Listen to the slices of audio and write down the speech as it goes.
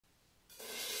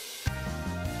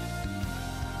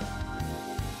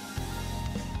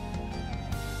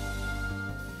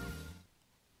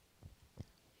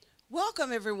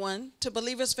Welcome, everyone, to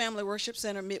Believers Family Worship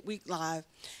Center Midweek Live.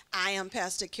 I am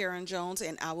Pastor Karen Jones,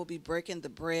 and I will be breaking the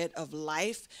bread of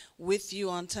life with you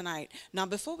on tonight. Now,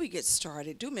 before we get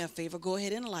started, do me a favor, go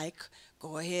ahead and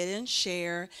go ahead and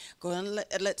share, go and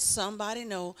let somebody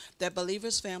know that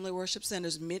Believers Family Worship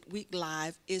Center's Midweek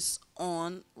Live is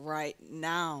on right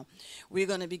now. We're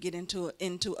going to be getting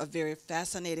into a very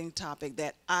fascinating topic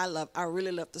that I love. I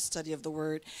really love the study of the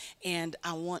Word, and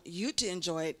I want you to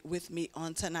enjoy it with me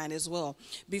on tonight as well.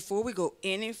 Before we go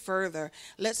any further,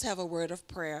 let's have a word of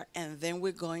prayer, and then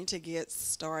we're going to get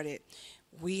started.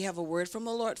 We have a word from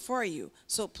the Lord for you,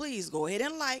 so please go ahead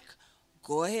and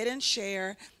go ahead and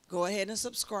share. Go ahead and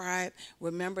subscribe.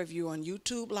 Remember, if you're on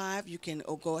YouTube Live, you can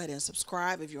go ahead and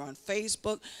subscribe. If you're on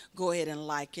Facebook, go ahead and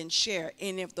like and share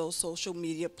any of those social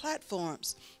media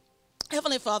platforms.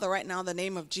 Heavenly Father, right now, in the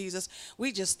name of Jesus,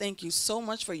 we just thank you so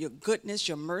much for your goodness,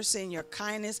 your mercy, and your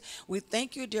kindness. We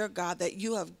thank you, dear God, that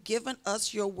you have given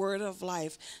us your word of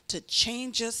life to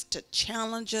change us, to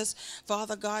challenge us,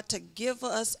 Father God, to give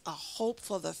us a hope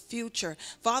for the future.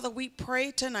 Father, we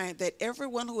pray tonight that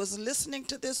everyone who is listening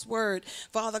to this word,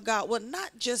 Father God, would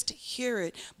not just hear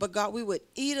it, but God, we would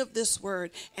eat of this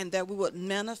word and that we would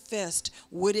manifest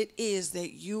what it is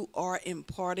that you are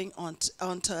imparting onto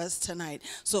us tonight.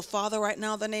 So, Father, right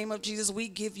now, in the name of Jesus, we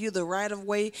give you the right of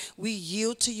way. We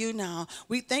yield to you now.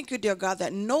 We thank you, dear God,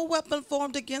 that no weapon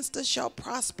formed against us shall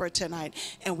prosper tonight.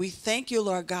 And we thank you,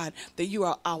 Lord God, that you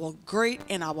are our great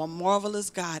and our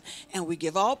marvelous God. And we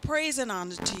give all praise and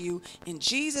honor to you. In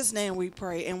Jesus' name we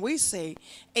pray. And we say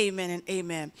amen and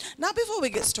amen. Now, before we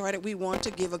get started, we want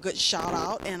to give a good shout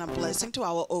out and a blessing to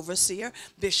our overseer,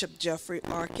 Bishop Jeffrey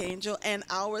Archangel, and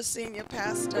our senior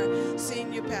pastor,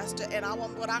 and our,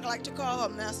 what I like to call her,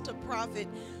 Master Prophet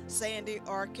Sandy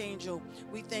Archangel.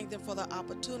 We thank them for the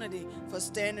opportunity for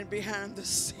standing behind the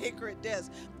sacred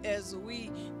desk as we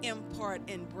impart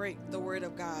and break the word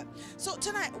of God. So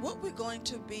tonight, what we're going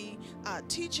to be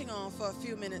teaching on for a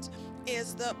few minutes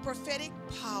is the prophetic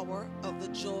power of the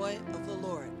joy of the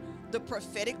Lord. The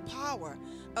prophetic power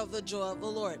of the joy of the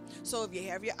Lord. So if you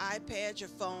have your iPad, your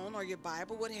phone, or your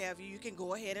Bible, what have you, you can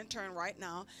go ahead and turn right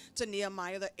now to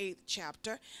Nehemiah, the 8th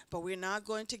chapter. But we're not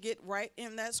going to get right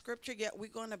in that scripture yet. We're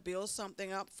going to build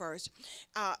something up first.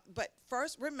 But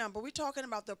first, remember, we're talking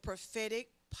about the prophetic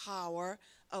power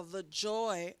of the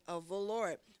joy of the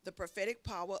Lord. The prophetic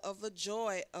power of the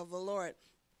joy of the Lord.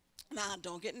 Now,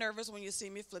 don't get nervous when you see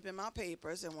me flipping my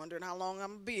papers and wondering how long I'm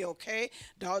going to be, okay?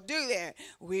 Don't do that.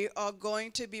 We are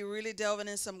going to be really delving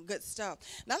in some good stuff.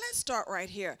 Now, let's start right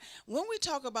here. When we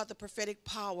talk about the prophetic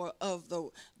power of the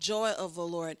joy of the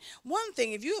Lord, one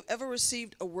thing, if you have ever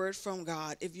received a word from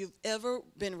God, if you've ever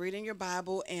been reading your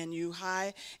Bible and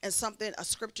a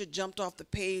scripture jumped off the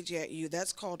page at you,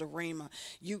 that's called a rhema.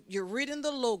 You're reading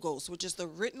the logos, which is the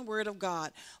written word of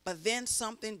God, but then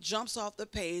something jumps off the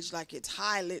page like it's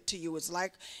highlighted to you. It's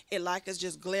like it's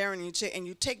just glaring at you, and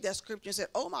you take that scripture and say,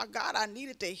 oh my God, I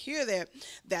needed to hear that.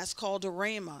 That's called a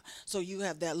rhema. So you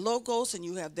have that logos and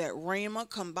you have that rhema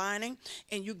combining,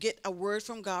 and you get a word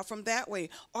from God from that way.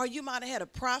 Or you might have had a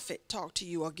prophet talk to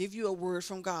you or give you a word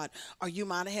from God. Or you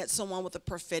might have had someone with a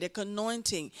prophetic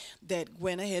anointing that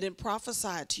went ahead and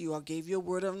prophesied to you or gave you a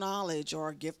word of knowledge or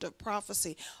a gift of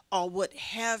prophecy or what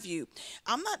have you.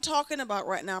 I'm not talking about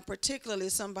right now particularly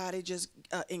somebody just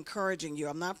encouraging you.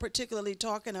 I'm not particularly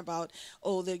talking about,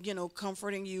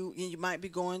 comforting you. You might be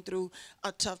going through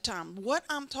a tough time. What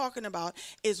I'm talking about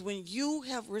is when you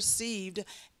have received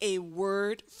a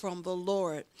word from the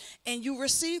Lord, and you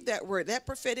received that word, that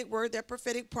prophetic word, that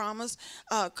prophetic promise,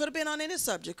 could have been on any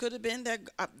subject. Could have been that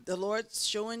the Lord's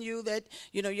showing you that,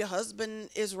 your husband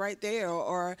is right there,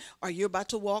 or you're about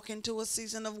to walk into a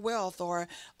season of wealth, or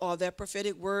that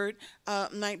prophetic word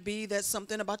might be that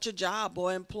something about your job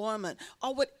or employment,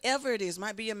 or whatever it is.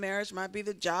 Might be your marriage, might be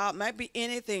the job, might be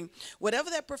anything. Whatever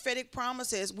that prophetic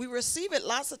promise is, we receive it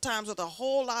lots of times with a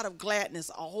whole lot of gladness,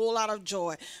 a whole lot of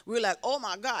joy. We're like, oh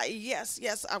my God, yes,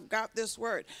 I've got this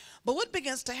word. But what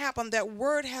begins to happen, that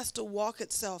word has to walk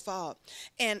itself out.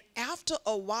 And after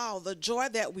a while, the joy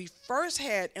that we first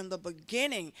had in the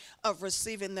beginning of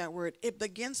receiving that word, it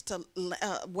begins to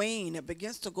wane. It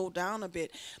begins to go down a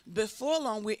bit. Before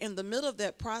long, we're in the middle of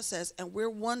that process, and we're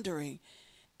wondering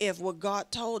if what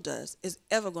God told us is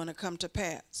ever going to come to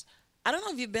pass. I don't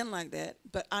know if you've been like that,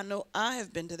 but I know I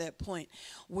have been to that point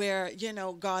where,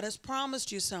 God has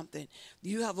promised you something.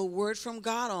 You have a word from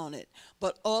God on it,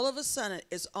 but all of a sudden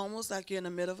it's almost like you're in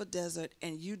the middle of a desert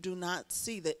and you do not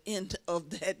see the end of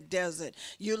that desert.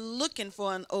 You're looking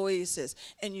for an oasis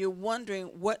and you're wondering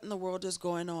what in the world is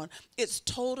going on. It's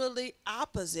totally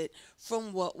opposite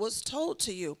from what was told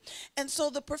to you. And so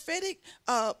the prophetic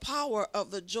power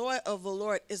of the joy of the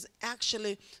Lord is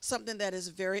actually something that is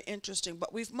very interesting,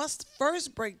 but we must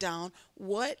first break down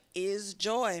what is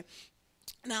joy.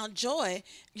 Now, joy,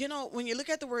 when you look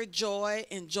at the word joy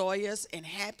and joyous and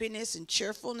happiness and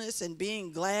cheerfulness and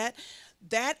being glad,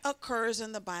 that occurs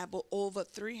in the Bible over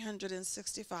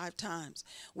 365 times,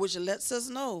 which lets us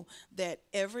know that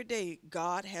every day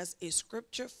God has a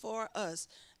scripture for us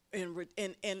in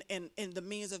the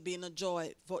means of being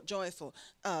joyful,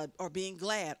 or being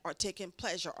glad, or taking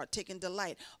pleasure, or taking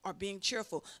delight, or being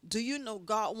cheerful. Do you know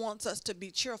God wants us to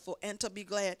be cheerful and to be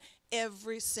glad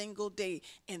every single day?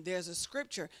 And there's a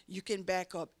scripture you can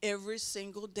back up every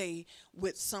single day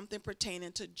with something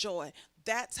pertaining to joy.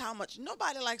 That's how much.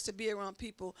 Nobody likes to be around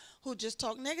people who just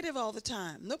talk negative all the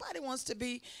time. Nobody wants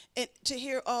to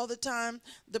hear all the time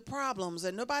the problems,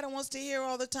 and nobody wants to hear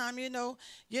all the time,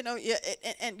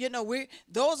 yeah, we,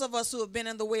 those of us who have been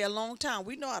in the way a long time,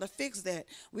 we know how to fix that.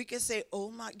 We can say, oh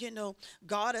my,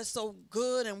 God is so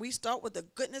good, and we start with the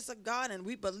goodness of God, and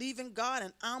we believe in God,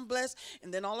 and I'm blessed,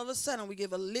 and then all of a sudden we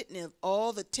give a litany of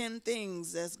all the 10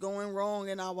 things that's going wrong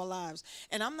in our lives.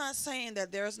 And I'm not saying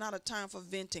that there is not a time for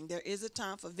venting. There is a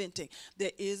time for venting.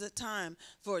 There is a time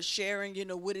for sharing,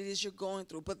 what it is you're going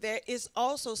through. But there is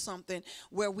also something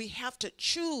where we have to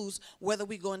choose whether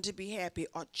we're going to be happy,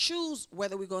 or choose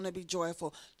whether we're going to be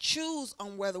joyful, choose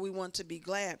on whether we want to be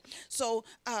glad. So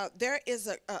there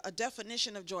is a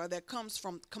definition of joy that comes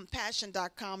from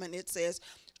compassion.com, and it says,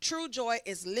 true joy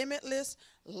is limitless,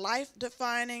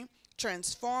 life-defining,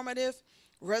 transformative,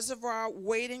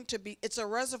 it's a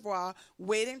reservoir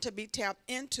waiting to be tapped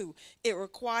into. It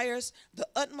requires the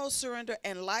utmost surrender,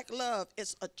 and like love,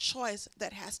 it's a choice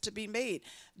that has to be made.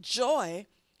 Joy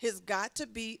has got to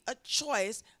be a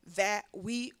choice that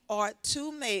we are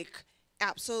to make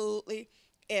absolutely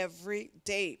every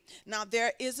day. Now,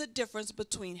 there is a difference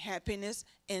between happiness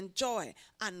and joy.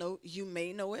 I know you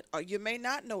may know it or you may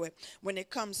not know it. When it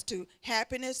comes to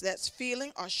happiness, that's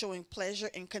feeling or showing pleasure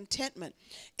and contentment.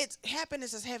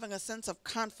 Happiness is having a sense of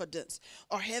confidence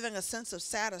or having a sense of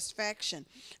satisfaction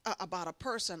about a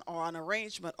person or an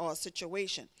arrangement or a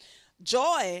situation.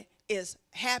 Joy is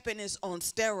happiness on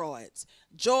steroids.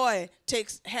 Joy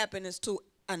takes happiness to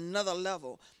another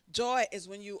level. Joy is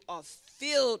when you are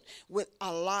filled with a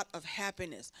lot of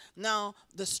happiness. Now,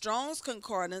 the Strong's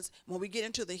Concordance, when we get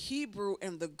into the Hebrew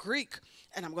and the Greek,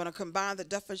 and I'm going to combine the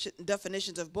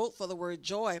definitions of both for the word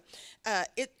joy,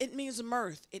 it means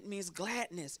mirth, it means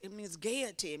gladness, it means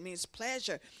gaiety, it means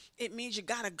pleasure, it means you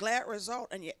got a glad result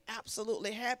and you're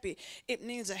absolutely happy. It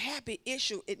means a happy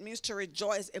issue, it means to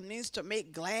rejoice, it means to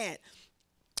make glad.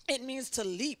 It means to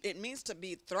leap. It means to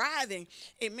be thriving.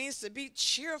 It means to be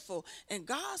cheerful. And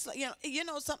God's like, you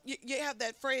have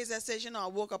that phrase that says, I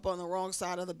woke up on the wrong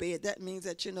side of the bed. That means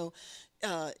that, you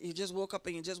just woke up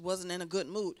and you just wasn't in a good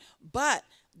mood. But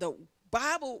the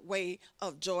Bible way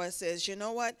of joy says, you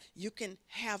know what? You can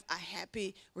have a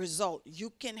happy result.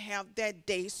 You can have that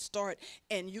day start,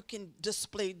 and you can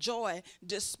display joy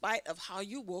despite of how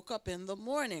you woke up in the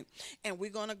morning. And we're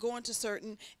going to go into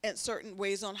certain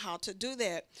ways on how to do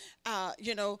that. I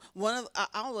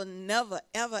will never,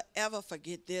 ever, ever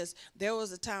forget this. There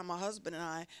was a time my husband and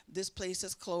I, this place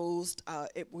is closed.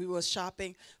 We were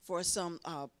shopping for some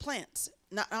plants.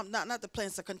 Not the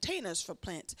plants, the containers for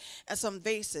plants, and some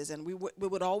vases, and we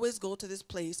would always go to this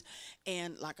place,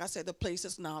 and like I said, the place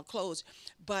is now closed,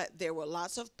 but there were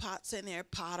lots of pots in there,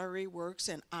 pottery works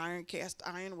and cast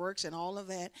iron works and all of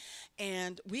that,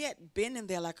 and we had been in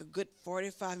there like a good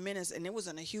 45 minutes, and it was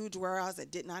in a huge warehouse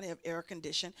that did not have air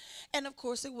condition, and of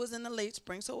course it was in the late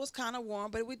spring, so it was kind of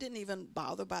warm, but we didn't even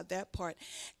bother about that part.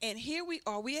 And here we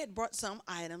are, we had brought some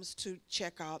items to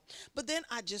check out, but then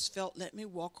I just felt, let me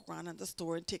walk around in the store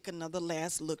and take another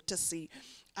last look to see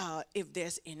if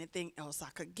there's anything else I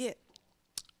could get.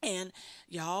 And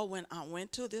y'all, when I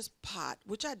went to this pot,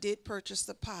 which I did purchase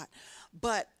the pot,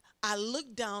 but I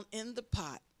looked down in the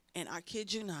pot, and I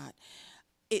kid you not,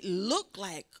 it looked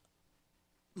like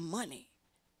money.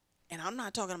 And I'm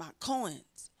not talking about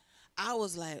coins. I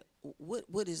was like,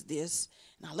 what is this?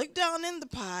 And I looked down in the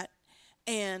pot,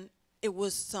 and it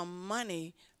was some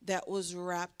money that was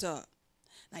wrapped up.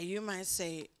 Now you might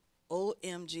say,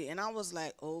 OMG. And I was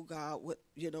like, oh God, what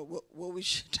we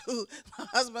should do. My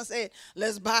husband said,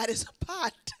 let's buy this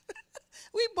pot.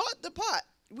 We bought the pot.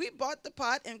 We bought the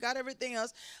pot and got everything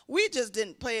else. We just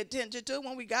didn't pay attention to it.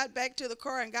 When we got back to the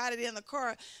car and got it in the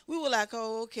car, we were like,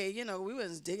 oh, okay, we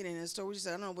wasn't digging in the store. We just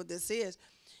said, I don't know what this is.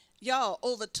 Y'all,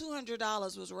 over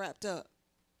 $200 was wrapped up.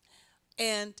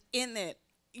 And in that,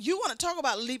 you want to talk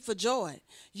about leap for joy.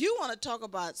 You want to talk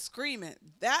about screaming.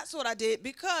 That's what I did,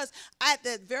 because at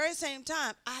that very same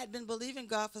time, I had been believing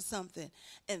God for something.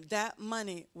 And that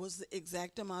money was the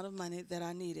exact amount of money that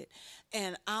I needed.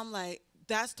 And I'm like,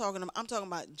 I'm talking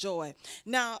about joy.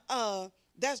 Now,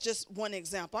 that's just one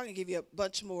example. I can give you a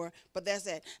bunch more, but that's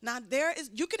that. Now,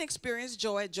 you can experience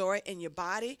joy in your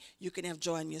body, you can have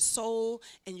joy in your soul,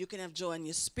 and you can have joy in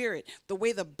your spirit. The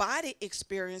way the body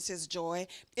experiences joy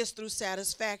is through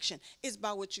satisfaction. It's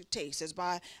by what you taste. It's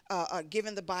by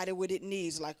giving the body what it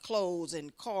needs, like clothes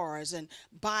and cars and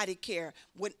body care.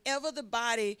 Whenever the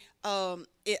body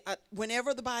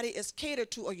is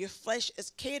catered to, or your flesh is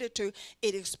catered to,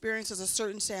 it experiences a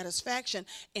certain satisfaction,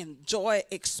 and joy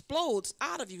explodes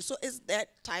out of you. So it's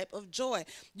that type of joy.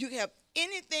 You have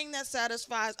anything that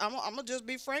satisfies. I'm gonna just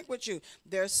be frank with you.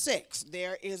 There's sex,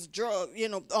 there is drug.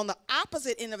 On the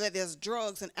opposite end of that, there's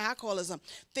drugs and alcoholism,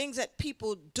 things that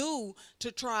people do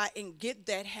to try and get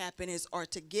that happiness, or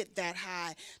to get that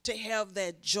high, to have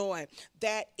that joy.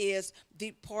 That is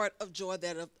the part of joy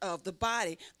of the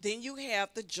body. Then you have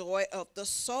the joy of the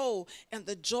soul, and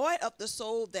the joy of the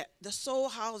soul, that the soul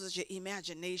houses your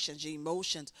imaginations, your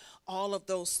emotions, all of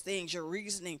those things, your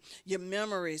reasoning, your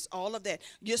memories, all of that.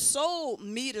 Your soul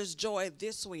meters joy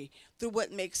this way, through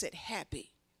what makes it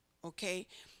happy. Okay?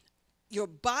 Your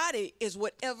body is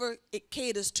whatever it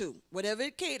caters to. Whatever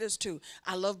it caters to.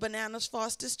 I love Bananas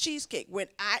Foster's cheesecake. When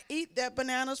I eat that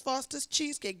Bananas Foster's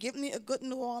cheesecake, give me a good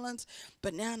New Orleans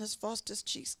Bananas Foster's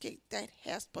cheesecake that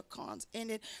has pecans in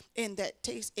it, and that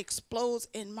taste explodes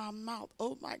in my mouth.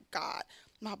 Oh my God.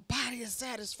 My body is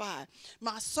satisfied.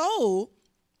 My soul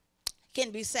can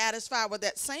be satisfied with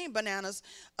that same Bananas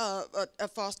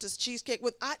Foster's cheesecake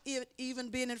without it even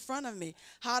being in front of me.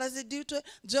 How does it do to it?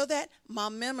 So that my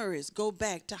memories go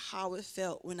back to how it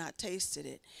felt when I tasted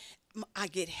it. I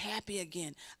get happy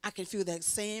again. I can feel that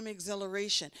same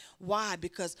exhilaration. Why?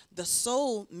 Because the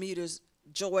soul meters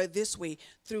joy this way,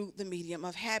 through the medium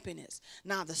of happiness.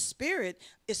 Now, the spirit,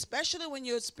 especially when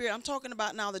you're a spirit, I'm talking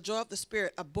about now the joy of the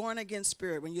spirit, a born again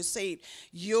spirit. When you're saved,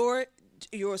 your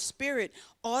spirit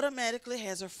automatically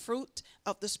has a fruit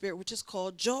of the spirit, which is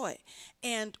called joy.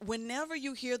 And whenever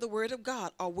you hear the word of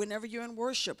God, or whenever you're in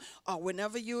worship, or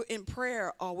whenever you're in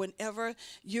prayer, or whenever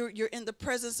you're in the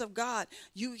presence of God,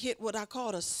 you hit what I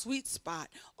call a sweet spot,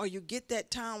 or you get that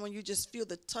time when you just feel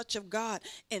the touch of God,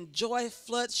 and joy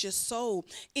floods your soul.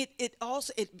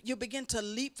 You begin to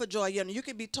leap for joy. You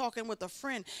could be talking with a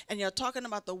friend, and you're talking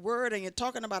about the word, and you're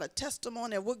talking about a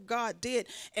testimony of what God did,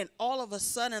 and all of a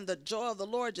sudden the joy of the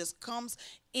Lord just comes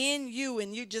in you,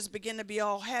 and you just begin to be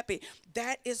all happy.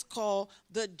 That is called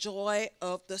the joy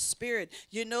of the spirit.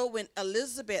 When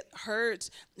Elizabeth heard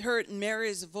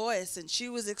Mary's voice, and she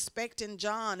was expecting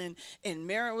John, and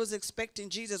Mary was expecting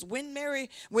Jesus, when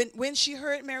she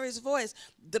heard Mary's voice,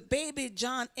 the baby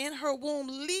John in her womb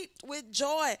leaped with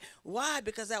joy. Why?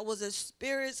 Because that was the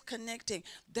spirits connecting.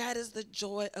 That is the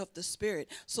joy of the spirit.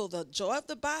 So the joy of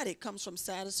the body comes from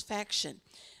satisfaction.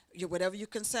 Whatever you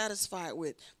can satisfy it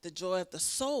with. The joy of the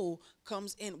soul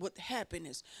comes in with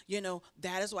happiness.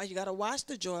 That is why you got to watch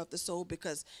the joy of the soul,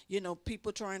 because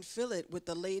people try and fill it with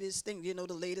the latest thing, the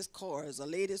latest cars, the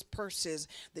latest purses.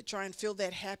 They try and fill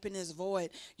that happiness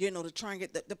void, to try and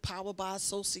get the power by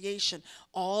association.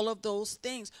 All of those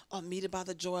things are meted by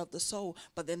the joy of the soul.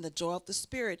 But then the joy of the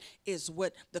spirit is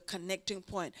what the connecting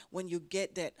point, when you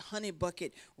get that honey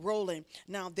bucket rolling.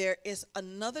 Now, there is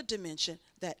another dimension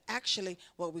that actually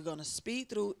what we're going to speed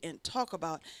through and talk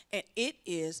about, and it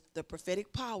is the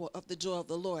prophetic power of the joy of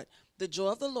the Lord. The joy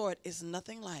of the Lord is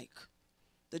nothing like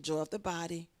the joy of the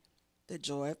body, the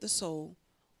joy of the soul,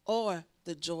 or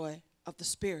the joy of the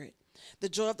spirit. The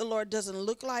joy of the Lord doesn't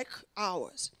look like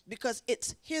ours, because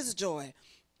it's his joy.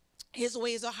 His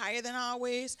ways are higher than our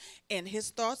ways, and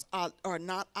his thoughts are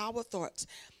not our thoughts.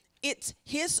 It's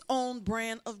his own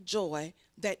brand of joy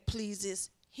that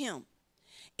pleases him.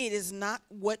 It is not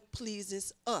what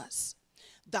pleases us.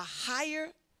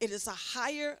 It is a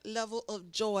higher level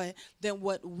of joy than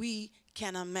what we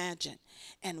can imagine.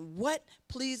 And what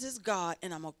pleases God,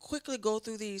 and I'm going to quickly go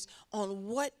through these on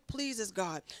what pleases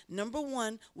God. Number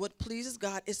one, what pleases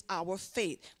God is our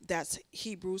faith. That's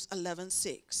Hebrews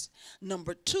 11:6.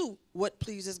 Number two, what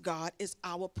pleases God is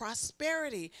our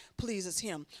prosperity pleases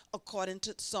him, according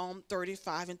to Psalm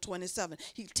 35:27.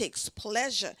 He takes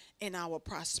pleasure in our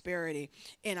prosperity,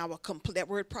 in our that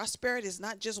word prosperity is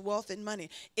not just wealth and money.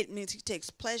 It means he takes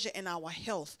pleasure in our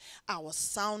health, our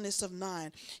soundness of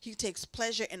mind. He takes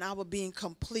pleasure in our being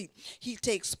complete. He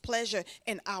takes pleasure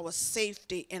in our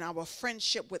safety, in our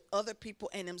friendship with other people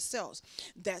and himself.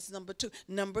 That's number 2.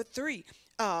 Number 3,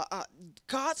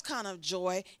 God's kind of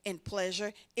joy and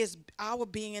pleasure is our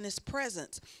being in his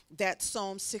presence. That's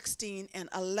Psalm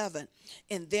 16:11.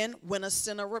 And then when a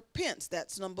sinner repents,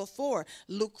 that's number 4,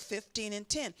 Luke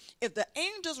 15:10. If the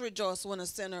angels rejoice when a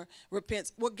sinner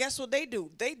repents, well, guess what they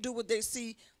do? They do what they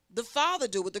see the Father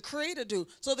do, what the Creator do.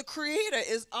 So the Creator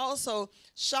is also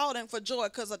shouting for joy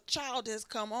because a child has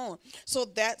come on. So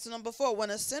that's number 4. When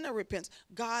a sinner repents,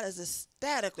 God is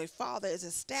Father is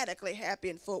ecstatically happy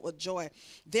and full with joy.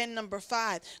 Then number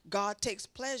 5, God takes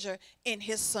pleasure in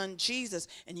his son Jesus.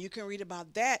 And you can read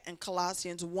about that in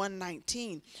Colossians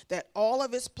 1:19, that all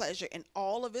of his pleasure and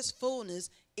all of his fullness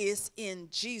is in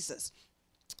Jesus.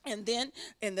 And then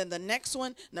the next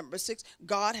one, number 6,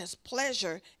 God has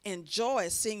pleasure and joy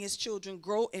seeing his children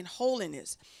grow in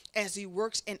holiness as he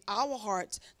works in our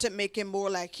hearts to make him more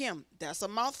like him. That's a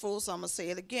mouthful, so I'm going to say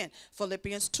it again.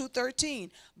 Philippians 2:13,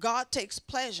 God takes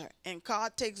pleasure and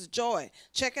God takes joy.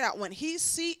 Check it out. When he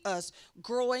see us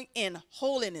growing in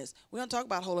holiness, we don't talk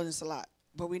about holiness a lot,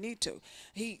 but we need to.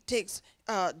 He takes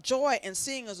joy in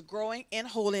seeing us growing in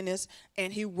holiness,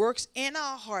 and he works in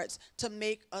our hearts to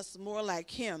make us more like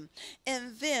him.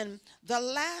 And then the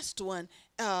last one,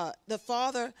 the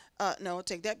Father, no,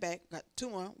 take that back. Got 2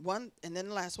 more. One, and then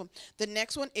the last one. The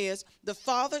next one is the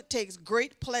Father takes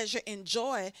great pleasure and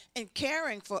joy in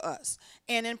caring for us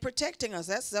and in protecting us.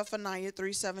 That's Zephaniah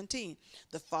 3:17.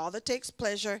 The Father takes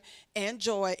pleasure and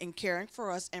joy in caring for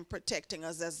us and protecting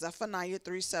us. That's Zephaniah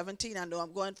 3:17. I know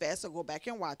I'm going fast, so go back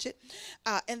and watch it.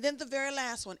 And then the very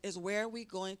last one is where we're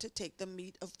going to take the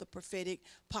meat of the prophetic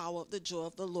power of the joy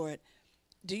of the Lord.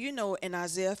 Do you know in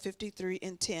Isaiah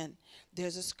 53:10,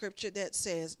 there's a scripture that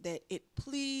says that it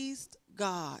pleased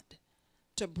God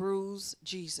to bruise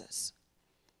Jesus,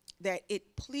 that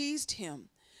it pleased him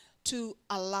to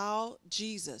allow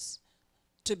Jesus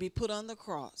to be put on the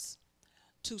cross,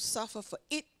 to suffer for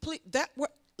it.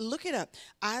 Look it up,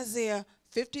 Isaiah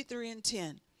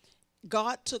 53:10.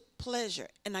 God took pleasure.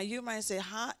 And now you might say,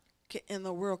 how in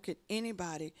the world could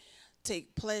anybody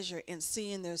take pleasure in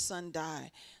seeing their son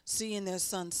die, seeing their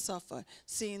son suffer,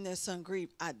 seeing their son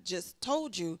grieve? I just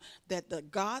told you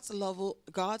that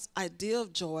God's idea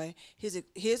of joy, his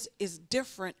is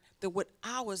different than what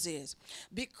ours is.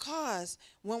 Because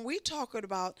when we talk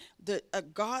about the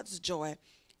God's joy,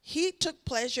 he took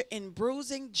pleasure in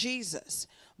bruising Jesus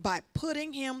by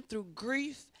putting him through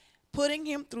grief, putting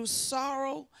him through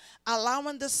sorrow,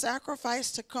 allowing the sacrifice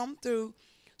to come through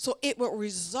so it will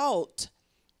result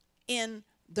in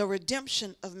the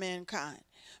redemption of mankind.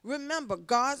 Remember,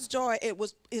 God's joy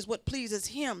is what pleases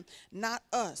him, not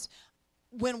us.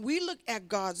 When we look at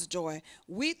God's joy,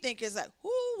 we think it's like,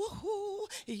 ooh,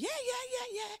 yeah.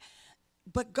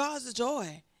 But God's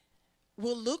joy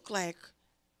will look like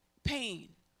pain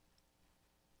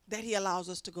that he allows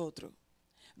us to go through.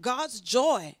 God's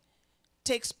joy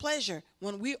takes pleasure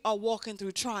when we are walking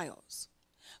through trials.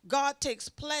 God takes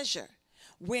pleasure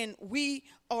when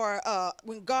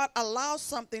when God allows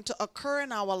something to occur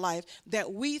in our life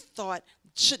that we thought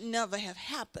should never have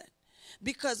happened.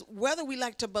 Because whether we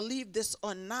like to believe this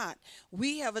or not,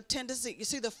 we have a tendency, you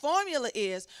see, the formula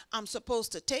is I'm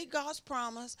supposed to take God's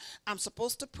promise, I'm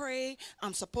supposed to pray,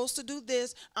 I'm supposed to do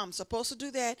this, I'm supposed to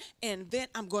do that, and then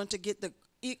I'm going to get the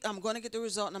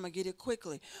result, and I'm going to get it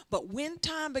quickly. But when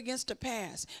time begins to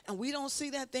pass and we don't see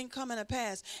that thing coming to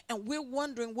pass and we're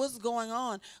wondering what's going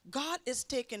on, God is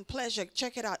taking pleasure,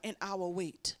 check it out, in our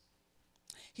wait.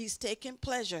 He's taking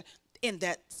pleasure in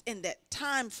that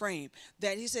time frame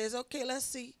that he says, okay, let's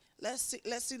see.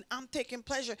 I'm taking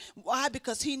pleasure. Why?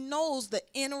 Because he knows the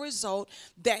end result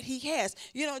that he has.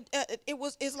 You know,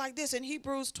 it's like this in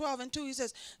Hebrews 12:2. He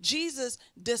says, Jesus,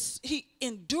 he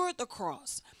endured the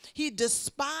cross. He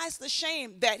despised the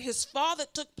shame that his Father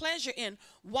took pleasure in.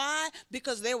 Why?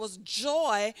 Because there was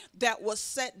joy that was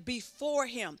set before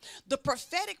him. The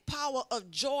prophetic power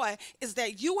of joy is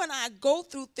that you and I go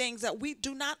through things that we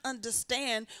do not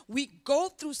understand. We go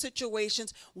through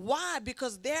situations. Why?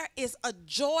 Because there is a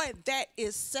joy that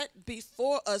is set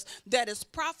before us, that is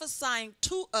prophesying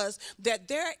to us that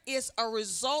there is a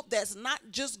result that's not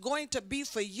just going to be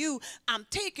for you. I'm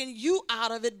taking you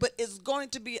out of it, but it's going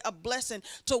to be a blessing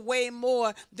to way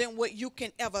more than what you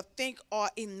can ever think or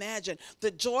imagine. The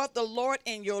the joy of the Lord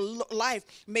in your life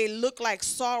may look like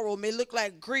sorrow, may look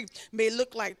like grief, may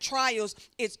look like trials.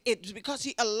 It's because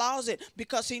he allows it,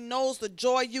 because he knows the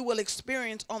joy you will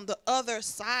experience on the other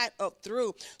side of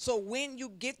through. So when you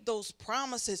get those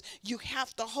promises, you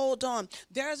have to hold on.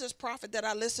 There's this prophet that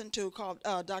I listen to called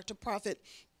Dr. Prophet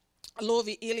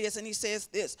Lovi Elias, and he says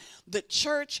this: the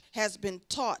church has been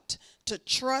taught to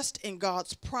trust in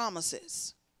God's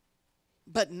promises,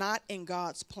 but not in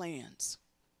God's plans.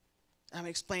 I'm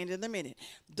explaining it in a minute.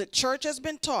 The church has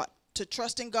been taught to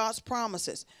trust in God's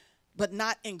promises, but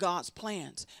not in God's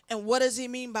plans. And what does he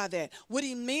mean by that? What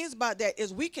he means by that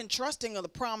is we can trust in the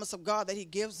promise of God that he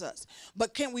gives us,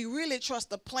 but can we really trust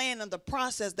the plan and the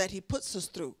process that he puts us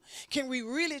through? Can we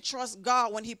really trust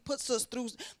God when he puts us through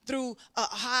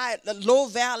low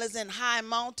valleys and high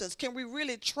mountains? Can we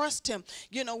really trust him?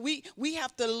 You know, we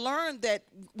have to learn that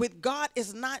with God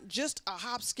is not just a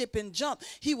hop, skip, and jump.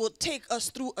 He will take us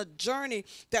through a journey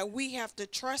that we have to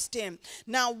trust in.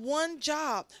 Now, one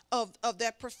job of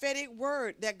that prophetic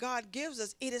word that God gives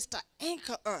us, it is to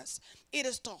anchor us. It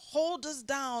is to hold us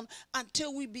down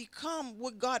until we become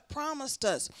what God promised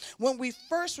us when we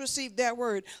first received that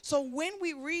word. So when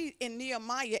we read in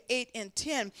Nehemiah 8 and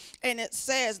 10, and it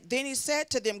says, then he said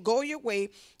to them, go your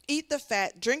way, eat the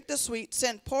fat, drink the sweet,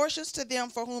 send portions to them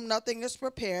for whom nothing is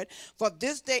prepared, for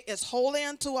this day is holy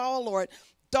unto our Lord.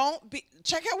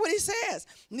 Check out what he says,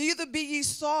 neither be ye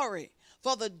sorry,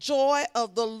 for the joy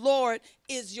of the Lord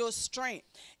is your strength.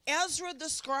 Ezra the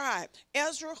scribe,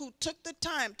 Ezra who took the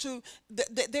time to,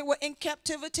 they were in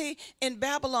captivity in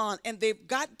Babylon, and they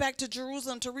got back to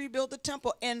Jerusalem to rebuild the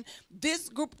temple. And this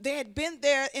group, they had been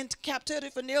there in captivity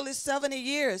for nearly 70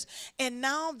 years. And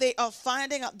now they are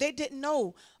finding out, they didn't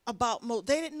know about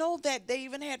they didn't know that they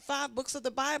even had 5 books of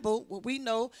the Bible, what we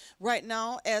know right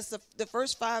now as the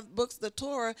first 5 books of the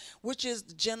Torah, which is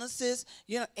Genesis,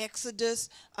 Exodus,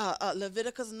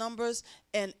 Leviticus, Numbers,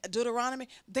 and Deuteronomy.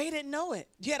 They didn't know it.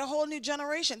 You had a whole new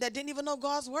generation that didn't even know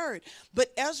God's word.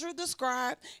 But Ezra the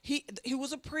scribe, he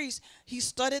was a priest. He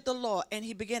studied the law, and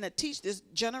he began to teach this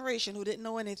generation who didn't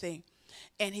know anything.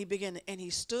 And he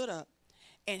stood up,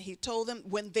 and he told them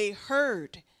when they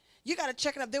heard. You got to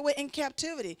check it out. They were in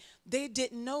captivity. They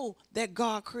didn't know that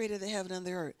God created the heaven and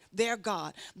the earth. Their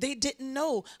God. They didn't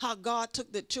know how God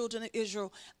took the children of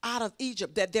Israel out of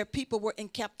Egypt, that their people were in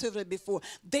captivity before.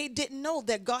 They didn't know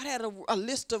that God had a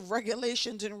list of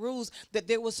regulations and rules that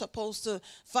they were supposed to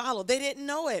follow. They didn't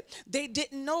know it. They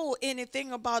didn't know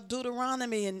anything about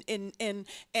Deuteronomy and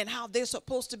how they're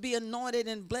supposed to be anointed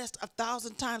and blessed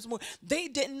 1,000 times more. They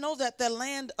didn't know that the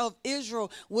land of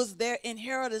Israel was their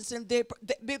inheritance, and there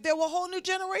were a whole new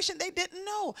generation they didn't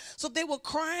know. So they were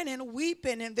crying and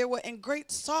weeping, and they were in great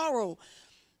sorrow.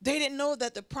 They didn't know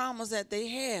that the promise that they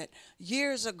had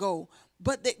years ago,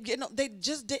 but they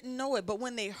just didn't know it. But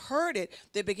when they heard it,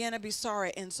 they began to be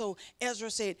sorry. And so Ezra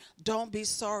said, don't be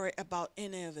sorry about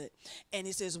any of it. And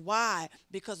he says, why?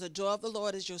 Because the joy of the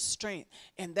Lord is your strength.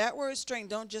 And that word strength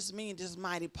don't just mean just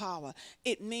mighty power.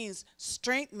 It means,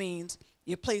 strength means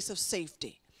your place of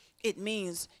safety. It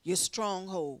means your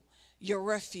stronghold, your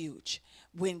refuge.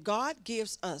 When God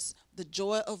gives us the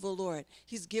joy of the Lord,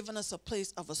 he's given us a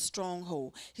place of a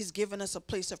stronghold. He's given us a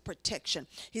place of protection.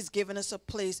 He's given us a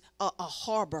place, a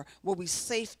harbor, where we're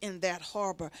safe in that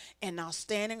harbor. And now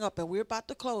standing up, and we're about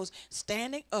to close,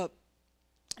 standing up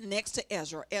next to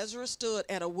Ezra. Ezra stood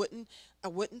at a wooden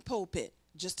pulpit.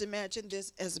 Just imagine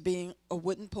this as being a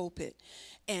wooden pulpit.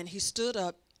 And he stood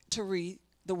up to read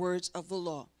the words of the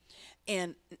law.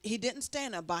 And he didn't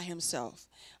stand up by himself.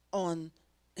 On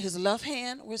his left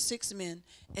hand were 6 men,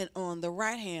 and on the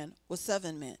right hand were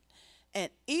 7 men.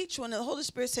 And each one, the Holy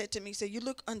Spirit said to me, he said, you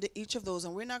look under each of those,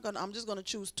 and I'm just going to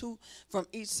choose 2 from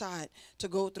each side to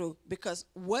go through, because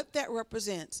what that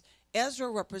represents, Ezra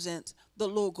represents the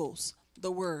logos,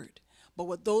 the word. But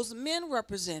what those men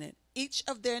represented, each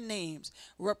of their names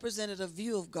represented a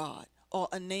view of God, or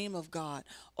a name of God,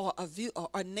 or a view, or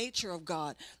a nature of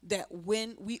God, that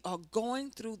when we are going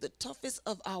through the toughest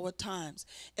of our times,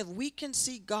 if we can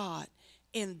see God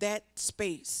in that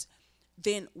space,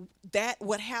 then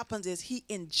what happens is he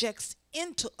injects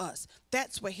into us.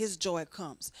 That's where his joy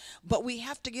comes. But we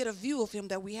have to get a view of him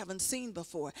that we haven't seen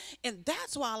before. And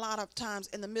that's why a lot of times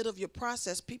in the middle of your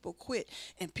process, people quit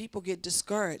and people get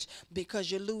discouraged,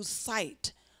 because you lose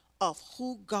sight of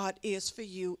who God is for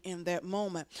you in that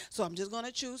moment. So I'm just going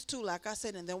to choose 2, like I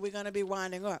said, and then we're going to be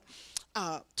winding up.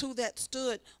 2 that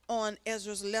stood on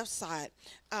Ezra's left side.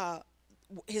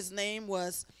 His name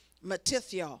was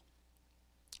Matithiel,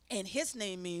 and his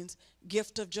name means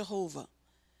gift of Jehovah.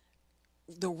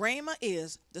 The Rhema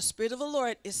is, the Spirit of the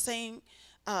Lord is saying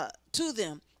to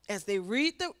them,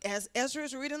 As Ezra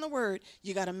is reading the word,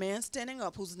 you got a man standing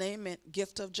up whose name meant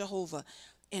gift of Jehovah.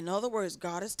 In other words,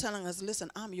 God is telling us, listen,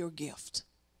 I'm your gift.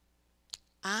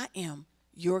 I am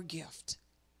your gift.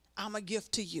 I'm a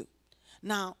gift to you.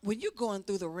 Now, when you're going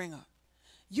through the ringer,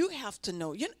 you have to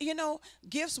know,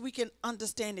 gifts, we can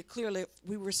understand it clearly.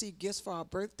 We receive gifts for our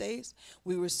birthdays.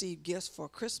 We receive gifts for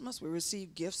Christmas. We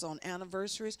receive gifts on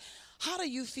anniversaries. How do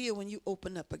you feel when you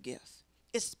open up a gift?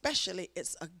 Especially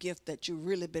it's a gift that you've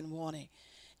really been wanting.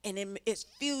 And it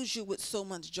fills you with so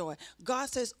much joy. God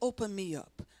says, open me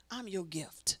up. I'm your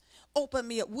gift. Open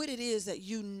me up what it is that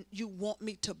you want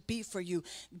me to be for you.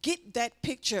 Get that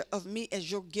picture of me as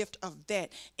your gift of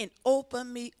that and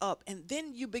open me up. And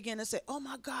then you begin to say, oh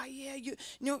my God, yeah,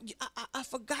 I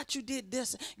forgot you did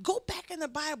this. Go back in the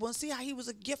Bible and see how he was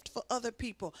a gift for other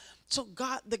people. So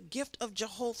God, the gift of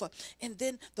Jehovah. And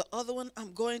then the other one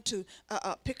I'm going to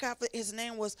pick up, his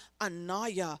name was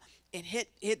Anaya. And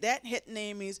that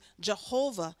name means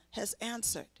Jehovah has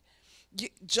answered.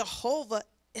 Jehovah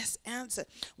is answered.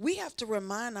 We have to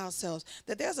remind ourselves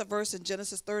that there's a verse in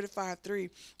Genesis 35:3,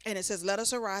 and it says, let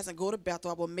us arise and go to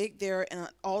Bethel. I will make there an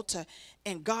altar.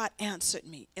 And God answered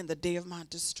me in the day of my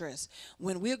distress.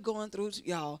 When we're going through,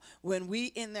 y'all, when we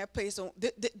in that place,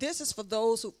 this is for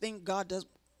those who think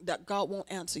that God won't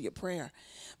answer your prayer.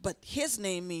 But his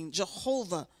name means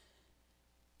Jehovah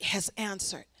has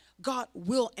answered. God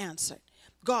will answer.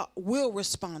 God will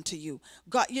respond to you.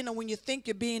 God, when you think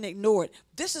you're being ignored,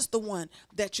 this is the one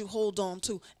that you hold on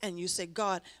to and you say,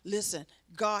 God, listen,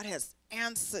 God has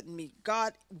answered me.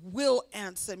 God will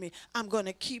answer me. I'm going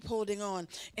to keep holding on.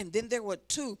 And then there were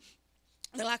two.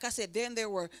 And like I said, then there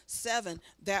were 7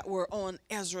 that were on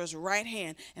Ezra's right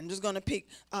hand. And I'm just going to pick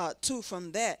 2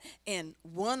 from that. And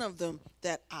one of them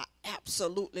that I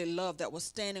absolutely love that was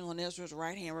standing on Ezra's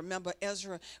right hand. Remember,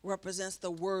 Ezra represents the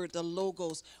word, the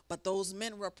logos. But those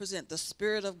men represent the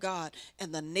Spirit of God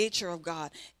and the nature of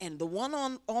God. And the one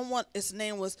on one, his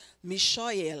name was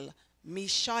Mishael. I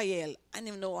didn't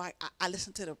even know. I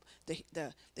listened to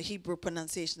the Hebrew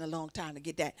pronunciation a long time to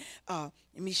get that.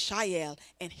 Mishael,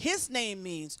 and his name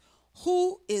means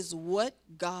who is what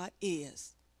God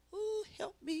is. Ooh,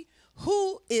 help me.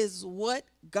 Who is what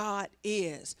God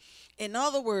is. In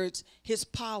other words, his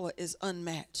power is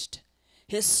unmatched.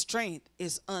 His strength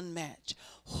is unmatched.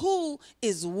 Who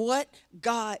is what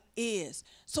God is.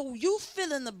 So you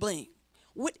fill in the blank.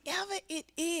 Whatever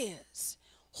it is.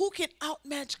 Who can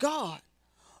outmatch God?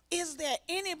 Is there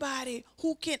anybody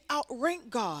who can outrank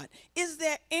God? Is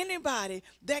there anybody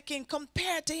that can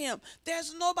compare to him?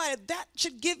 There's nobody. That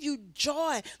should give you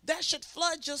joy. That should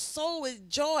flood your soul with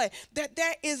joy. That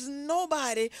there is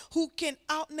nobody who can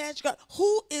outmatch God.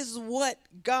 Who is what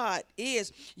God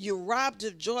is? You're robbed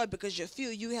of joy because you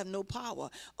feel you have no power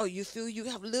or you feel you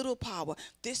have little power.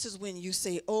 This is when you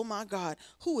say, oh my God,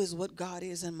 who is what God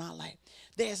is in my life?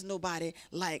 There's nobody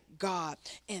like God.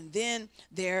 And then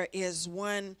there is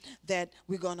one that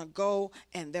we're going to go,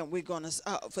 and then we're going to,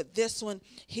 for this one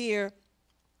here,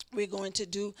 we're going to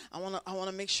do, I want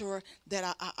to make sure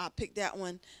that I pick that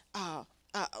one.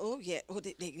 Oh, yeah. Oh,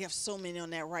 they have so many on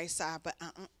that right side, but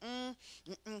I'm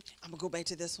going to go back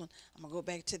to this one. I'm going to go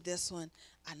back to this one.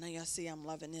 I know y'all see I'm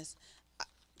loving this.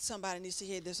 Somebody needs to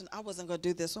hear this one. I wasn't going to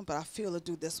do this one, but I feel to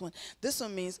do this one. This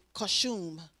one means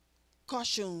kashum.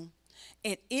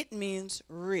 And it means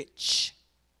rich,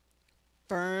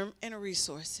 firm in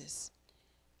resources,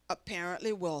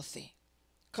 apparently wealthy,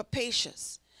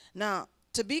 capacious. Now,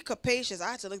 to be capacious,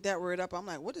 I had to look that word up. I'm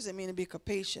like, what does it mean to be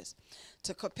capacious?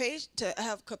 To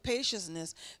have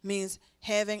capaciousness means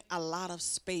having a lot of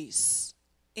space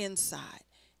inside.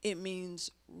 It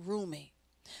means roomy.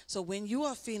 So when you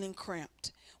are feeling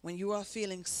cramped, when you are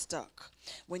feeling stuck,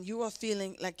 when you are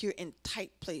feeling like you're in tight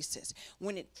places,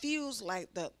 when it feels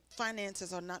like the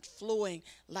finances are not flowing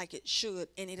like it should,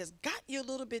 and it has got you a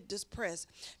little bit depressed,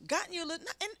 gotten you a little,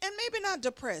 and maybe not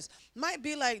depressed, might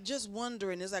be like just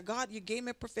wondering, it's like, God, you gave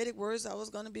me prophetic words, I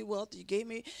was going to be wealthy, you gave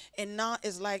me, and now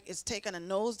it's like it's taking a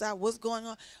nosedive, what's going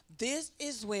on? This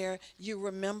is where you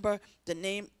remember the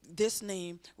name, this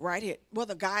name right here. Well,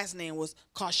 the guy's name was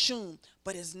Kashum,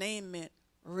 but his name meant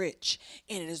rich.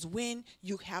 And it is when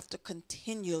you have to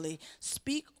continually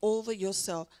speak over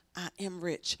yourself, I am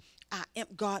rich. I am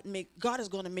God is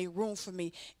going to make room for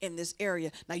me in this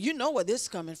area. Now you know where this is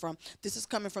coming from. This is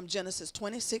coming from Genesis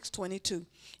 26:22.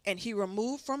 And he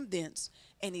removed from thence,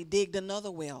 and he digged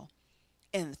another well.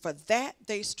 And for that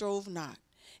they strove not.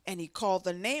 And he called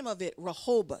the name of it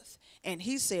Rehoboth. And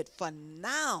he said, for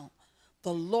now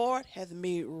the Lord hath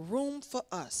made room for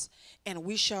us, and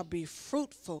we shall be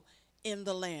fruitful in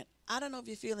the land. I don't know if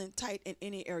you're feeling tight in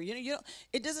any area.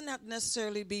 It doesn't have to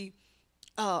necessarily be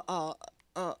uh,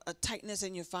 uh, a tightness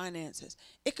in your finances.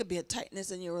 It could be a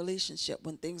tightness in your relationship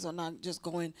when things are not just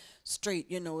going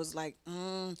straight. You know, it's like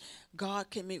God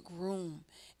can make room.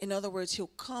 In other words, He'll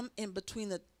come in between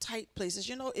the tight places.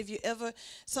 You know, if you ever,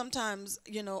 sometimes,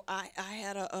 you know, I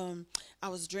had I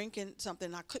was drinking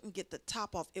something. I couldn't get the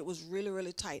top off. It was really,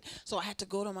 really tight. So I had to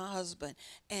go to my husband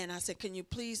and I said, "Can you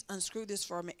please unscrew this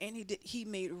for me?" And he did. He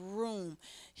made room.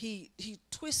 He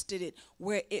twisted it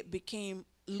where it became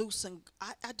loose. And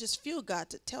I just feel God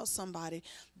to tell somebody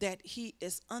that He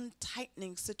is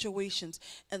untightening situations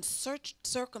and search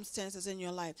circumstances in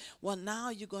your life. Well, now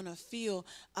you're going to feel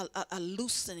a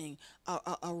loosening,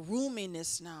 a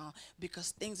roominess now,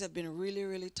 because things have been really,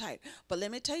 really tight. But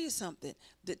let me tell you something.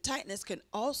 The tightness can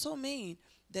also mean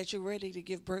that you're ready to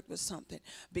give birth with something.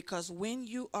 Because when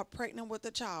you are pregnant with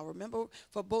a child, remember,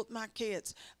 for both my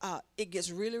kids, it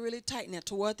gets really, really tight. Now,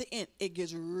 toward the end, it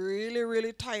gets really,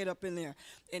 really tight up in there.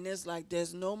 And it's like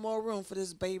there's no more room for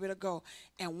this baby to go.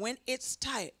 And when it's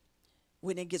tight,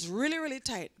 when it gets really, really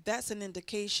tight, that's an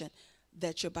indication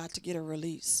that you're about to get a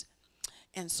release.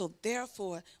 And so,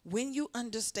 therefore, when you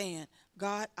understand,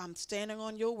 God, I'm standing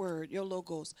on your word, your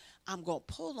logos, I'm going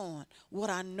to pull on what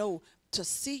I know to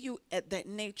see you at that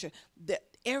nature, that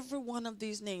every one of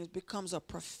these names becomes a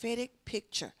prophetic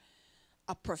picture,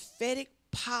 a prophetic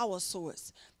power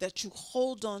source that you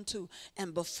hold on to.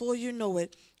 And before you know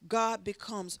it, God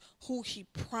becomes who He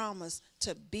promised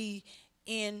to be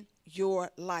in your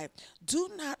life. Do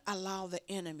not allow the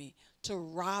enemy to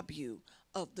rob you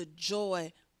of the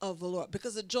joy of the Lord.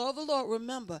 Because the joy of the Lord,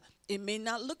 remember, it may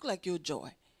not look like your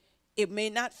joy. It may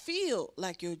not feel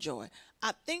like your joy.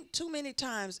 I think too many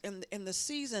times in the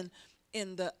season,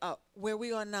 in the where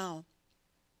we are now,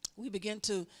 we begin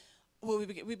to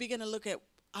we begin to look at,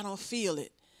 I don't feel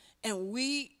it, and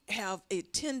we have a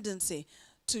tendency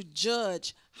to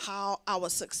judge how our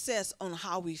success on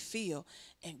how we feel.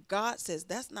 And God says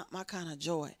that's not my kind of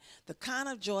joy. The kind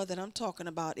of joy that I'm talking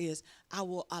about is I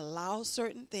will allow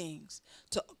certain things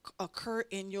to occur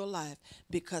in your life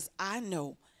because I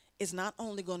know it's not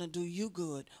only going to do you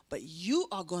good, but you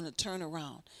are going to turn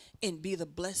around and be the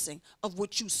blessing of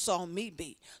what you saw me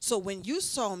be. So when you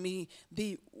saw me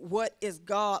be what is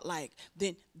God like,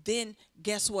 then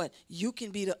guess what? You can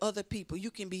be the other people.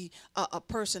 You can be a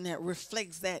person that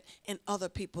reflects that in other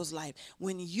people's life.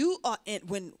 When you are in,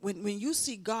 when you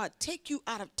see God take you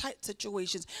out of tight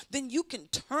situations, then you can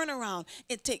turn around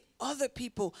and take other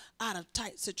people out of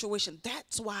tight situations.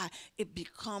 That's why it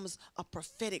becomes a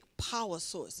prophetic power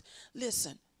source.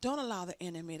 Listen, don't allow the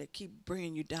enemy to keep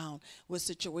bringing you down with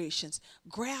situations.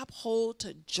 Grab hold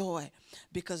to joy,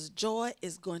 because joy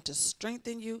is going to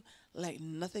strengthen you like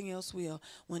nothing else will.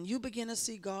 When you begin to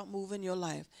see God move in your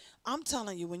life, I'm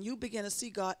telling you, when you begin to see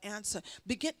God answer,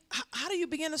 how do you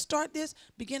begin to start this?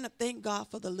 Begin to thank God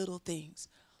for the little things.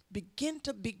 Begin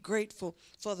to be grateful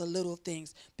for the little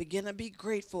things. Begin to be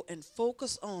grateful and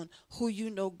focus on who you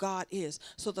know God is.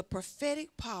 So the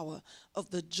prophetic power of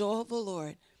the joy of the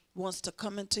Lord wants to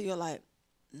come into your life,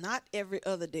 not every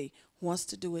other day, wants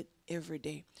to do it every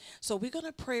day. So we're going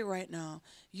to pray right now.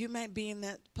 You might be in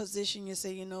that position. You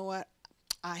say, you know what?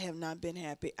 I have not been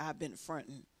happy. I've been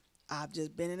fronting. I've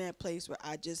just been in that place where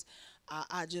I just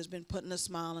been putting a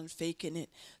smile and faking it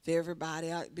for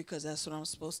everybody because that's what I'm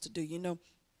supposed to do. You know,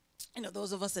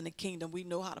 those of us in the kingdom, we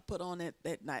know how to put on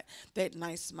that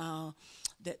nice smile,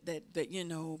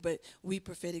 but we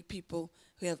prophetic people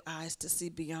who have eyes to see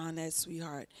beyond that,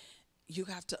 sweetheart, you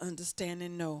have to understand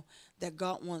and know that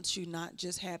God wants you not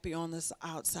just happy on the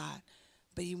outside,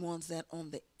 but He wants that on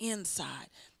the inside,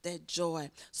 that joy.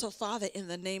 So, Father, in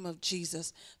the name of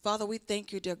Jesus, Father, we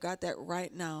thank you, dear God, that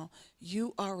right now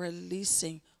you are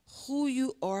releasing who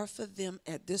you are for them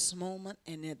at this moment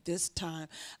and at this time.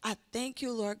 I thank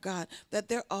you, Lord God, that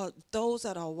there are those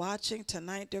that are watching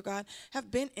tonight, dear God,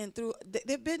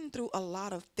 they've been through a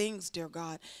lot of things, dear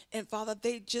God. And Father,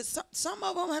 some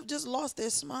of them have just lost their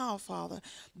smile, Father,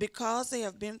 because they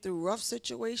have been through rough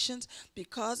situations,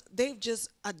 because they've just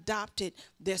adopted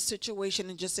their situation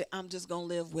and just say, I'm just going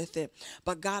to live with it.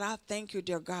 But God, I thank you,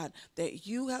 dear God, that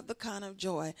you have the kind of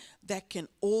joy that can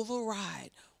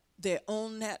override their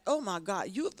own oh my God,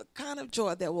 you have the kind of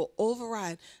joy that will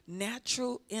override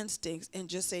natural instincts and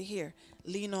just say, here,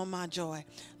 lean on my joy,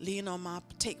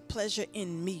 take pleasure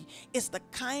in me. It's the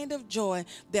kind of joy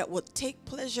that will take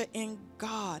pleasure in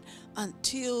God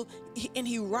until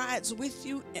He rides with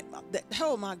you.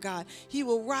 Oh my God, He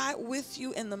will ride with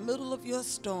you in the middle of your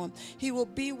storm. He will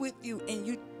be with you,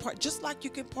 and just like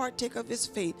you can partake of His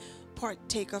faith,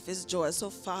 partake of his joy. So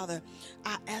Father,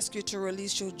 I ask you to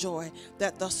release your joy,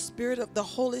 that the Spirit of the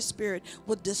Holy Spirit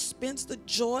would dispense the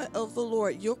joy of the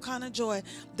Lord, your kind of joy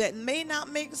that may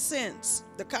not make sense,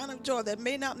 the kind of joy that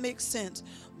may not make sense,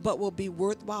 but will be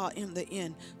worthwhile in the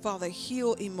end. Father,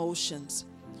 heal emotions,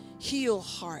 heal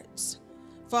hearts.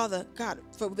 Father God,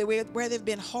 for where they've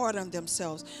been hard on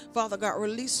themselves, Father God,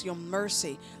 release your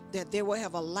mercy, that they will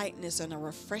have a lightness and a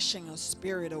refreshing of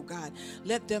spirit, oh God.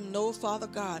 Let them know, Father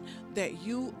God, that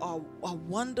you are a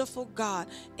wonderful God,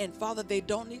 and Father, they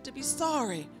don't need to be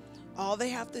sorry. All they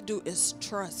have to do is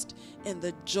trust in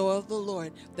the joy of the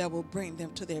Lord that will bring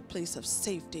them to their place of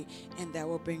safety and that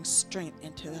will bring strength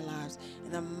into their lives.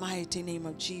 In the mighty name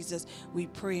of Jesus, we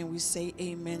pray and we say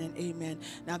amen and amen.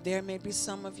 Now, there may be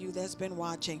some of you that's been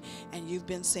watching and you've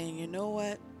been saying, you know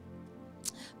what?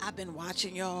 I've been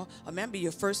watching y'all, or maybe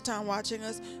your first time watching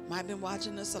us, might have been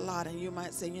watching us a lot, and you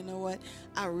might say, you know what,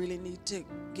 I really need to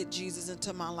get Jesus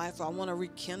into my life, or I want to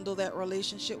rekindle that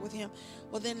relationship with him.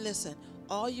 Well, then listen,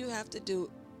 all you have to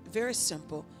do, very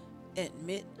simple,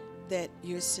 admit that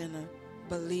you're a sinner,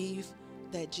 believe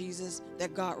that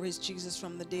God raised Jesus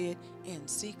from the dead, and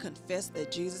confess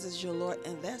that Jesus is your Lord,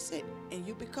 and that's it. And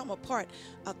you become a part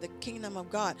of the kingdom of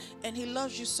God. And he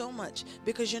loves you so much,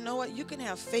 because you know what? You can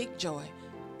have fake joy.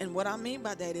 And what I mean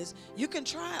by that is you can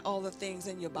try all the things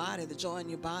in your body, the joy in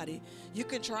your body. You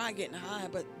can try getting high,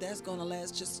 but that's going to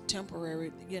last just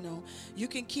temporary, you know. You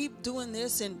can keep doing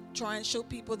this and try and show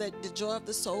people that the joy of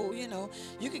the soul, you know.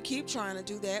 You can keep trying to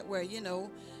do that where,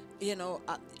 you're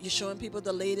showing people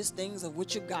the latest things of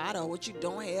what you got or what you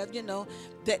don't have, or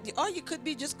you could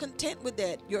be just content with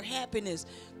that, your happiness.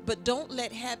 But don't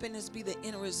let happiness be the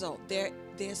end result.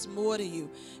 There's more to you,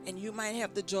 and you might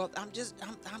have the joy. I'm just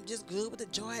good with the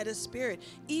joy of the Spirit.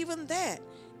 Even that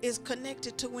is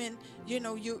connected to when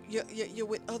you're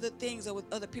with other things or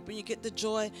with other people, and you get the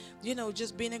joy,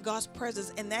 just being in God's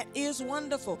presence, and that is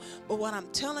wonderful. But what I'm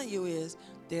telling you is,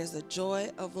 there's a joy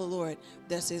of the Lord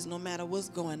that says, no matter what's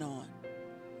going on,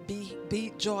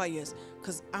 be joyous,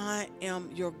 because I am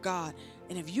your God.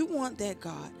 And if you want that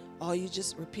God, all you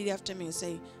just repeat after me and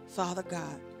say, Father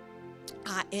God,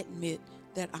 I admit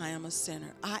that I am a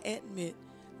sinner. I admit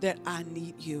that I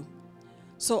need you.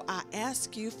 So I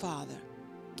ask you, Father,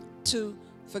 to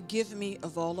forgive me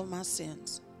of all of my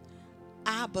sins.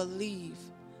 I believe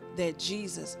that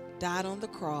Jesus died on the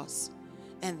cross,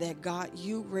 and that God,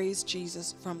 you raised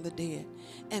Jesus from the dead.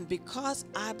 And because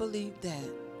I believe that,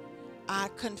 I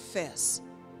confess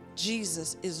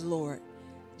Jesus is Lord.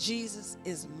 Jesus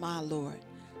is my Lord.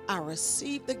 I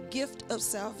receive the gift of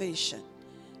salvation,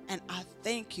 and I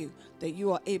thank you that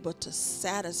you are able to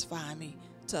satisfy me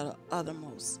to the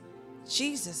uttermost. In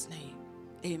Jesus' name,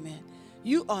 amen.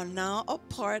 You are now a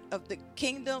part of the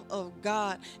kingdom of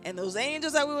God. And those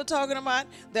angels that we were talking about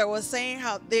that were saying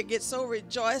how they get so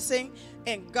rejoicing,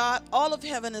 and God, all of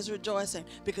heaven is rejoicing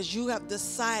because you have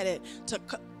decided to,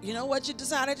 you know what you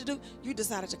decided to do? You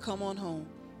decided to come on home.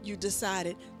 You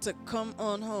decided to come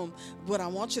on home. What I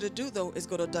want you to do, though, is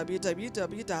go to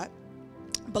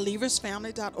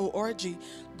www.believersfamily.org.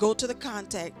 Go to the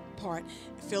contact part,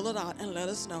 fill it out, and let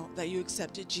us know that you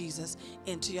accepted Jesus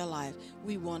into your life.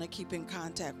 We want to keep in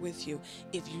contact with you.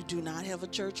 If you do not have a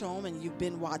church home and you've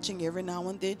been watching every now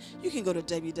and then, you can go to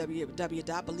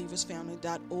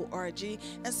www.believersfamily.org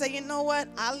and say, you know what,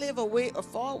 I live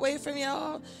far away from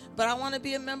y'all, but I want to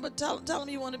be a member. Tell them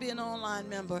you want to be an online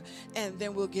member, and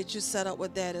then we'll get you set up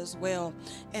with that as well.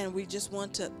 And we just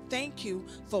want to thank you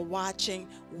for watching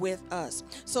with us.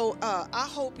 So I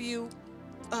hope you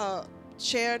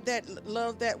shared that,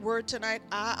 love that word tonight.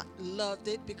 I loved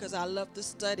it because I love the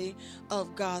study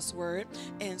of God's word.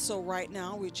 And so right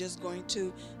now we're just going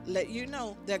to let you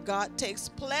know that God takes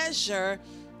pleasure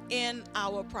in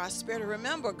our prosperity.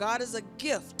 Remember, God is a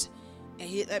gift, and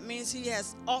that means he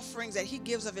has offerings that he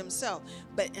gives of himself.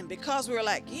 And because we're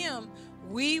like him,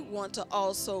 we want to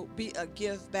also be a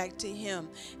gift back to him.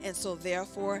 And so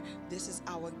therefore, this is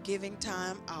our giving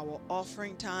time, our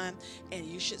offering time. And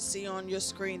you should see on your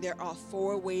screen, there are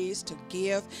 4 ways to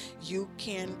give. You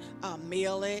can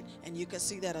mail it, and you can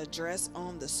see that address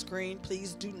on the screen.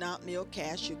 Please do not mail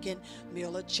cash. You can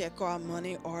mail a check or a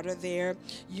money order there.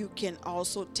 You can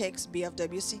also text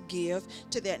BFWC Give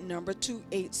to that number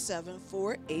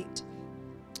 28748.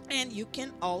 And you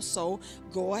can also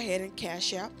go ahead and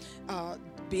cash out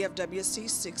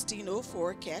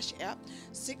BFWC1604, cash app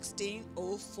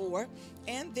 1604.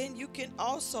 And then you can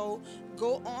also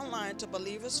go online to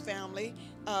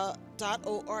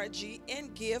believersfamily.org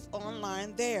and give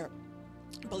online there.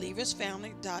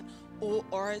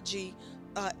 believersfamily.org.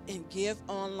 and give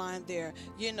online there.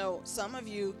 You know, some of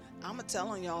you, I'm going to tell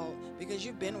on y'all because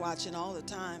you've been watching all the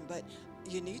time, but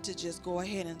you need to just go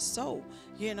ahead and sow.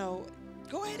 You know,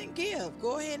 go ahead and give.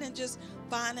 Go ahead and just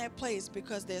find that place,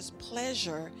 because there's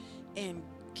pleasure in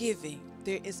giving.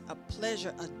 There is a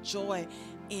pleasure, a joy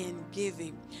in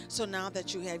giving. So now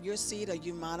that you have your seed, or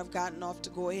you might have gotten off to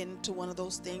go ahead into one of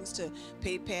those things to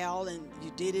PayPal, and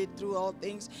you did it through all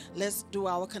things, let's do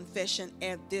our confession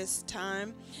at this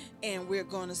time. And we're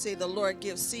going to say, the Lord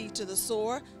gives seed to the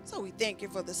sower, so we thank you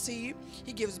for the seed.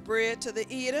 He gives bread to the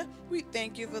eater. We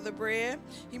thank you for the bread.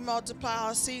 He multiplies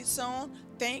our seed sown.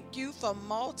 Thank you for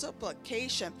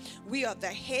multiplication. We are the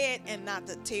head and not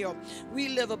the tail. We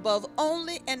live above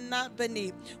only and not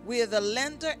beneath. We are the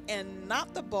lender and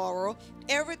not the borrower.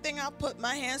 Everything I put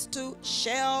my hands to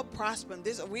shall prosper.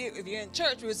 If you're in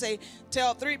church, we would say,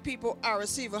 tell 3 people, I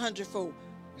receive 100-fold.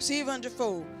 Receive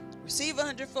 100-fold. Receive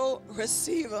 100-fold.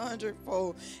 Receive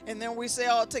 100-fold. And then we say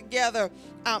all together,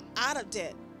 I'm out of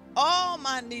debt. All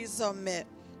my needs are met.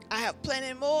 I have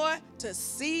plenty more to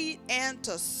seed and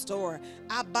to store.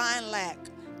 I bind lack.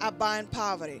 I bind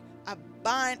poverty. I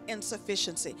bind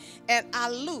insufficiency. And I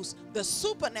loose the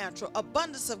supernatural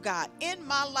abundance of God in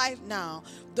my life now.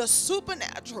 The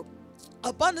supernatural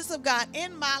abundance of God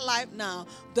in my life now.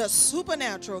 The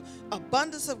supernatural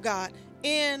abundance of God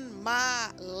in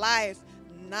my life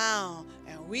now.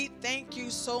 And we thank you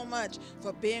so much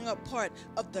for being a part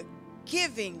of the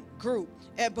giving group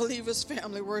at Believers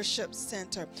Family Worship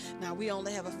Center. Now, we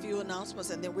only have a few announcements,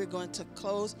 and then we're going to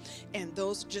close. And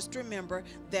those, just remember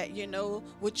that, you know,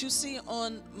 what you see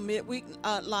on midweek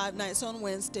live nights on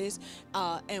Wednesdays,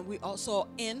 and we also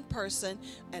in person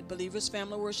at Believers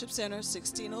Family Worship Center,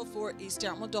 1604 East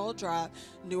Almadal Drive,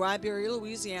 New Iberia,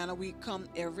 Louisiana. We come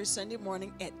every Sunday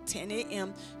morning at 10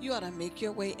 a.m. You ought to make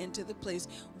your way into the place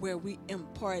where we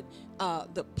impart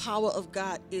the power of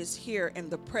God is here, and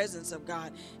the presence of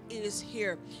God is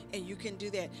here, and you can do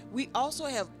that. We also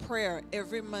have prayer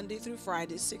every Monday through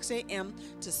Friday, 6 a.m.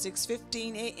 to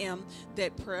 6:15 a.m.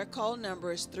 That prayer call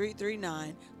number is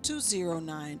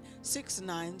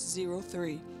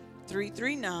 339-209-6903.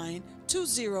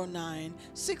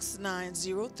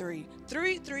 339-209-6903.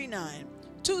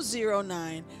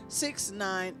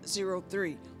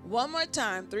 339-209-6903. One more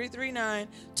time,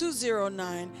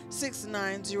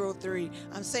 339-209-6903.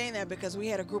 I'm saying that because we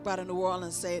had a group out of New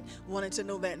Orleans wanted to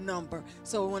know that number.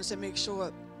 So we wanted to make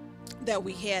sure that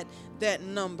we had that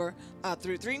number,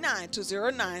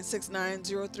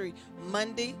 339-209-6903.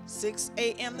 Monday, 6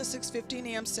 a.m. to 6:15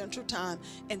 a.m. Central Time.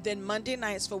 And then Monday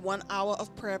nights for 1 hour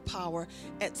of prayer power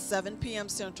at 7 p.m.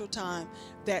 Central Time.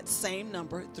 That same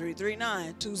number,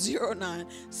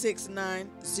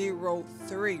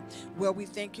 339-209-6903. Well, we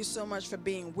thank you so much for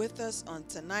being with us on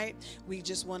tonight. We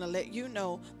just want to let you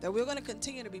know that we're going to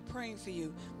continue to be praying for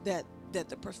you, that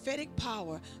the prophetic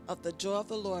power of the joy of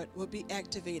the Lord will be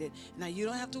activated. Now, you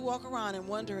don't have to walk around and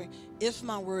wondering if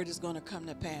my word is going to come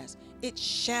to pass. It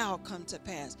shall come to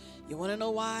pass. You want to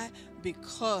know why?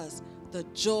 Because the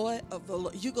joy of the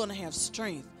Lord, you're going to have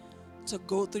strength to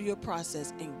go through your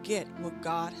process and get what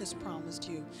God has promised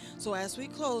you. So as we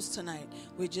close tonight,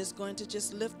 we're just going to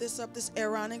lift this up, this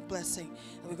Aaronic blessing.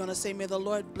 And we're going to say, may the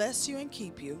Lord bless you and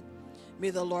keep you.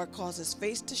 May the Lord cause his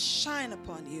face to shine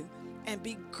upon you and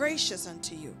be gracious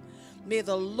unto you. May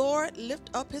the Lord lift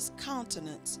up his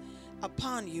countenance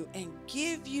upon you and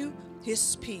give you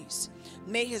his peace.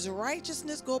 May his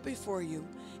righteousness go before you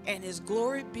and his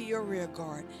glory be your rear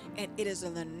guard. And it is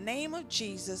in the name of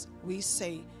Jesus we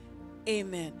say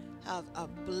amen. Have a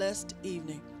blessed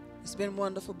evening. It's been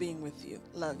wonderful being with you.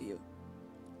 Love you.